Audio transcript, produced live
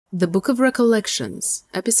The Book of Recollections,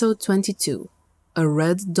 Episode 22, A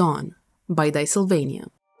Red Dawn, by Dicesylvania.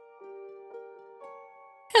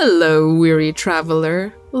 Hello, weary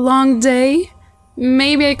traveler. Long day?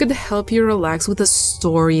 Maybe I could help you relax with a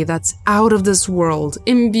story that's out of this world,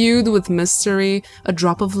 imbued with mystery, a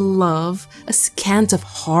drop of love, a scant of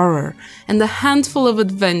horror, and a handful of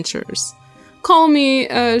adventures. Call me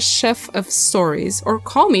a chef of stories, or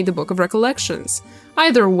call me the Book of Recollections.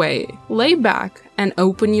 Either way, lay back and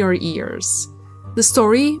open your ears. The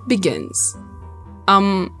story begins.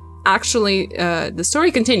 The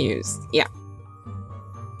story continues, yeah.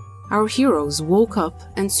 Our heroes woke up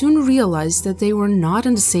and soon realized that they were not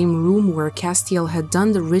in the same room where Castiel had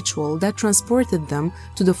done the ritual that transported them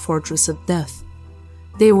to the Fortress of Death.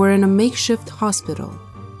 They were in a makeshift hospital,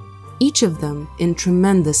 each of them in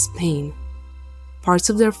tremendous pain. Parts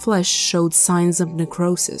of their flesh showed signs of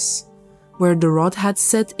necrosis. Where the rot had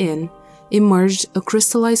set in, emerged a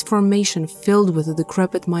crystallized formation filled with a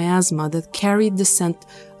decrepit miasma that carried the scent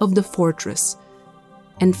of the fortress,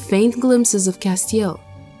 and faint glimpses of Castiel.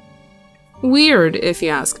 Weird, if you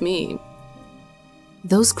ask me.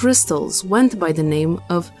 Those crystals went by the name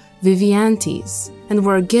of Viviantes, and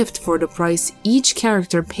were a gift for the price each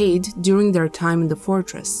character paid during their time in the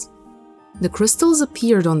fortress. The crystals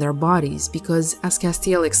appeared on their bodies because, as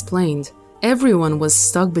Castiel explained, everyone was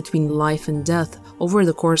stuck between life and death over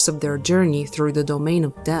the course of their journey through the domain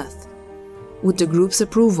of death. With the group's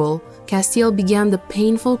approval, Castiel began the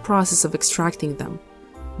painful process of extracting them.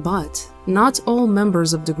 But not all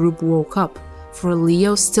members of the group woke up, for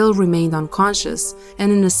Leo still remained unconscious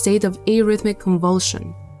and in a state of arrhythmic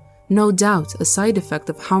convulsion, no doubt a side effect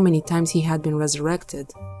of how many times he had been resurrected.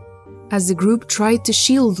 As the group tried to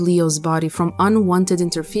shield Leo's body from unwanted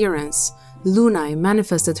interference, Lunai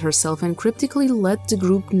manifested herself and cryptically let the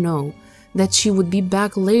group know that she would be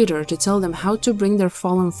back later to tell them how to bring their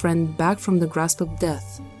fallen friend back from the grasp of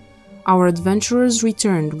death. Our adventurers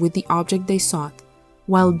returned with the object they sought,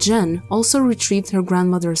 while Jen also retrieved her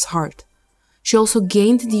grandmother's heart. She also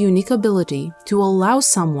gained the unique ability to allow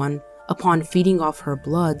someone, upon feeding off her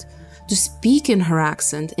blood, to speak in her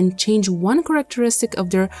accent and change one characteristic of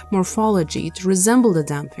their morphology to resemble the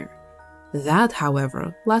Dhampir. That,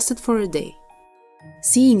 however, lasted for a day.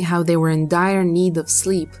 Seeing how they were in dire need of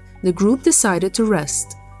sleep, the group decided to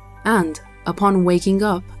rest, and, upon waking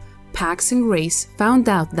up, Pax and Grace found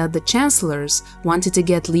out that the Chancellors wanted to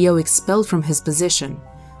get Leo expelled from his position.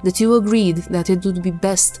 The two agreed that it would be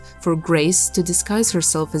best for Grace to disguise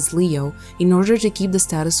herself as Leo in order to keep the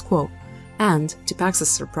status quo, and, to Pax's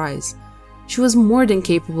surprise, she was more than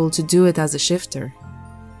capable to do it as a shifter.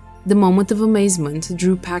 The moment of amazement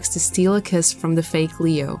drew Pax to steal a kiss from the fake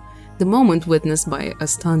Leo, the moment witnessed by a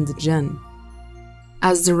stunned Jen.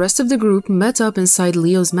 As the rest of the group met up inside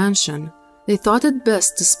Leo's mansion, they thought it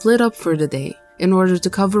best to split up for the day in order to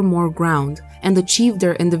cover more ground and achieve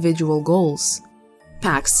their individual goals.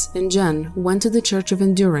 Pax and Jen went to the Church of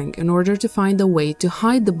Enduring in order to find a way to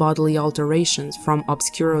hide the bodily alterations from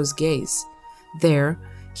Obscuro's gaze. There,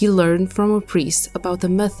 he learned from a priest about a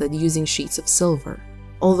method using sheets of silver.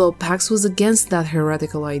 Although Pax was against that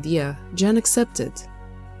heretical idea, Jen accepted.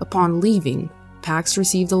 Upon leaving, Pax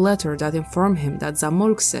received a letter that informed him that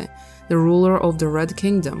Zamolxe, the ruler of the Red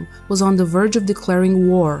Kingdom, was on the verge of declaring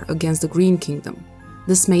war against the Green Kingdom.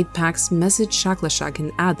 This made Pax message Shaklashak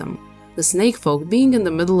and Adam, the snake folk being in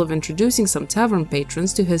the middle of introducing some tavern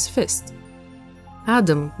patrons to his fist.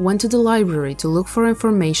 Adam went to the library to look for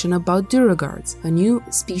information about Duragards, a new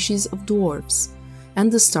species of dwarves,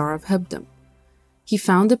 and the Star of Hebdom. He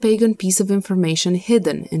found a pagan piece of information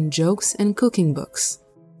hidden in jokes and cooking books.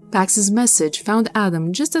 Pax's message found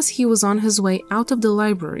Adam just as he was on his way out of the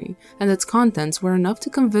library, and its contents were enough to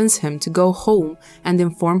convince him to go home and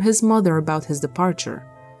inform his mother about his departure.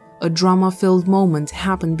 A drama-filled moment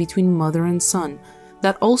happened between mother and son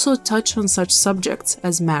that also touched on such subjects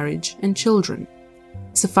as marriage and children.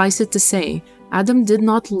 Suffice it to say, Adam did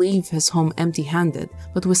not leave his home empty-handed,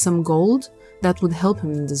 but with some gold that would help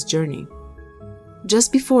him in this journey.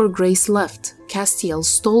 Just before Grace left, Castiel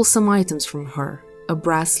stole some items from her, a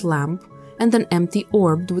brass lamp and an empty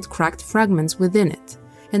orb with cracked fragments within it,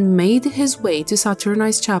 and made his way to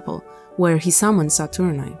Saturnai's chapel, where he summoned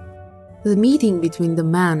Saturnai. The meeting between the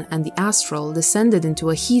man and the astral descended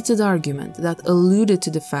into a heated argument that alluded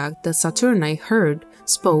to the fact that Saturnai heard,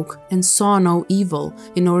 spoke, and saw no evil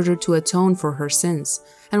in order to atone for her sins,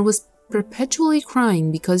 and was perpetually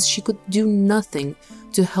crying because she could do nothing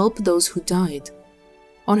to help those who died.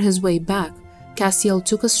 On his way back, Castiel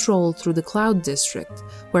took a stroll through the Cloud District,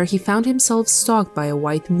 where he found himself stalked by a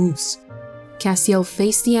white moose. Castiel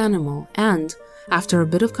faced the animal and, after a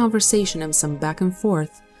bit of conversation and some back and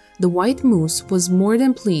forth, the white moose was more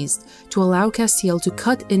than pleased to allow Castiel to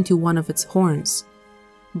cut into one of its horns.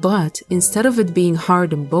 But instead of it being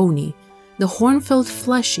hard and bony, the horn felt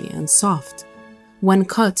fleshy and soft. When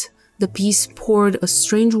cut, the piece poured a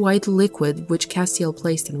strange white liquid which Castiel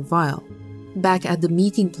placed in a vial. Back at the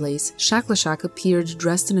meeting place, Shaklashak appeared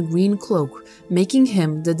dressed in a green cloak, making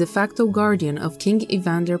him the de facto guardian of King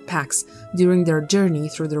Evander Pax during their journey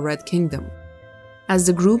through the Red Kingdom. As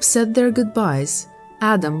the group said their goodbyes,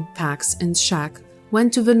 Adam, Pax, and Shak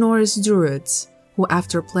went to Venoris Druids, who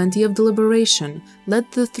after plenty of deliberation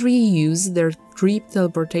let the three use their creep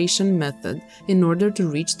teleportation method in order to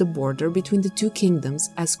reach the border between the two kingdoms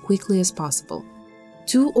as quickly as possible.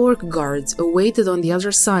 Two orc guards awaited on the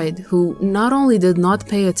other side who not only did not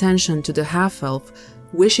pay attention to the half-elf,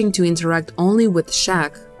 wishing to interact only with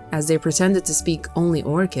Shak, as they pretended to speak only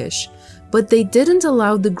Orcish, but they didn't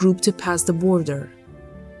allow the group to pass the border.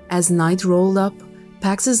 As night rolled up,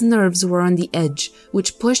 Pax's nerves were on the edge,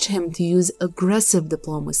 which pushed him to use aggressive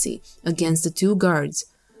diplomacy against the two guards,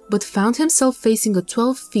 but found himself facing a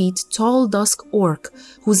 12-feet tall dusk orc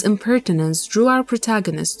whose impertinence drew our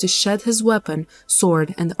protagonist to shed his weapon,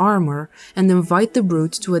 sword, and armor and invite the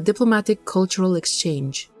brute to a diplomatic cultural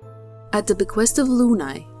exchange. At the bequest of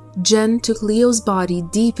Lunai, Jen took Leo's body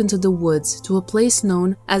deep into the woods to a place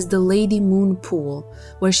known as the Lady Moon Pool,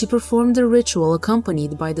 where she performed a ritual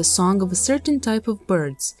accompanied by the song of a certain type of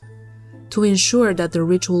birds. To ensure that the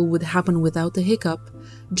ritual would happen without a hiccup,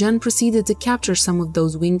 Jen proceeded to capture some of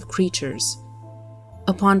those winged creatures.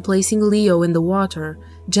 Upon placing Leo in the water,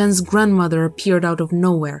 Jen's grandmother appeared out of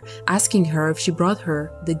nowhere, asking her if she brought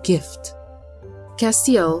her the gift.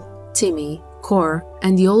 Castiel, Timmy, Cor,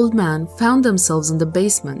 and the old man found themselves in the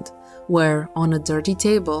basement, where, on a dirty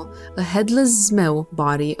table, a headless Zmeu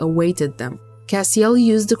body awaited them. Castiel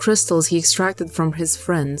used the crystals he extracted from his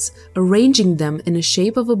friends, arranging them in the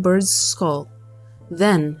shape of a bird's skull.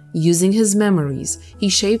 Then, using his memories, he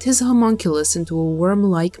shaped his homunculus into a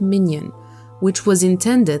worm-like minion, which was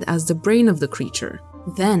intended as the brain of the creature.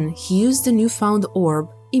 Then, he used the newfound orb,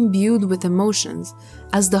 imbued with emotions,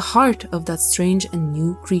 as the heart of that strange and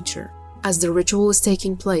new creature. As the ritual was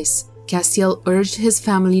taking place, Castiel urged his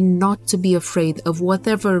family not to be afraid of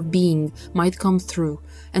whatever being might come through,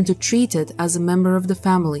 and to treat it as a member of the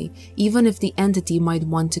family, even if the entity might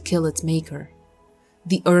want to kill its maker.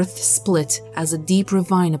 The earth split as a deep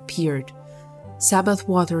ravine appeared. Sabbath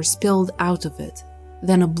water spilled out of it.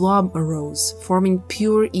 Then a blob arose, forming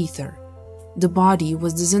pure ether. The body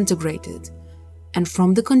was disintegrated, and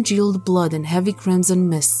from the congealed blood and heavy crimson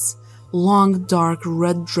mists, long dark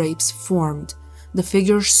red drapes formed. The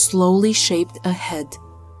figure slowly shaped a head.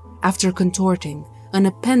 After contorting, an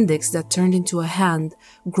appendix that turned into a hand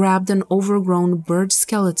grabbed an overgrown bird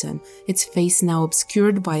skeleton, its face now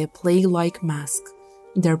obscured by a plague-like mask,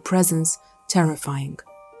 their presence terrifying.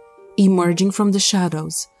 Emerging from the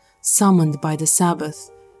shadows, summoned by the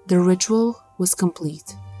Sabbath, the ritual was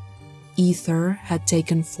complete. Ether had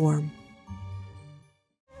taken form.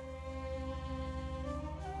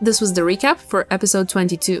 This was the recap for episode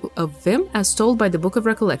 22 of VIM as told by the Book of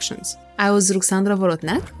Recollections. I was Ruxandra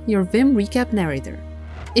Vorotneac, your VIM recap narrator.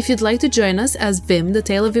 If you'd like to join us as VIM, the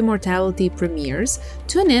Tale of Immortality premieres,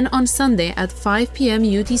 tune in on Sunday at 5 p.m.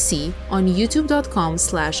 UTC on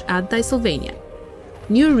youtube.com/@Dicesylvania.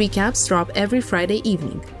 New recaps drop every Friday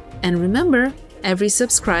evening. And remember, every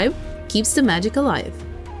subscribe keeps the magic alive.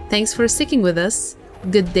 Thanks for sticking with us.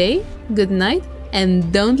 Good day, good night,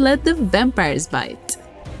 and don't let the vampires bite.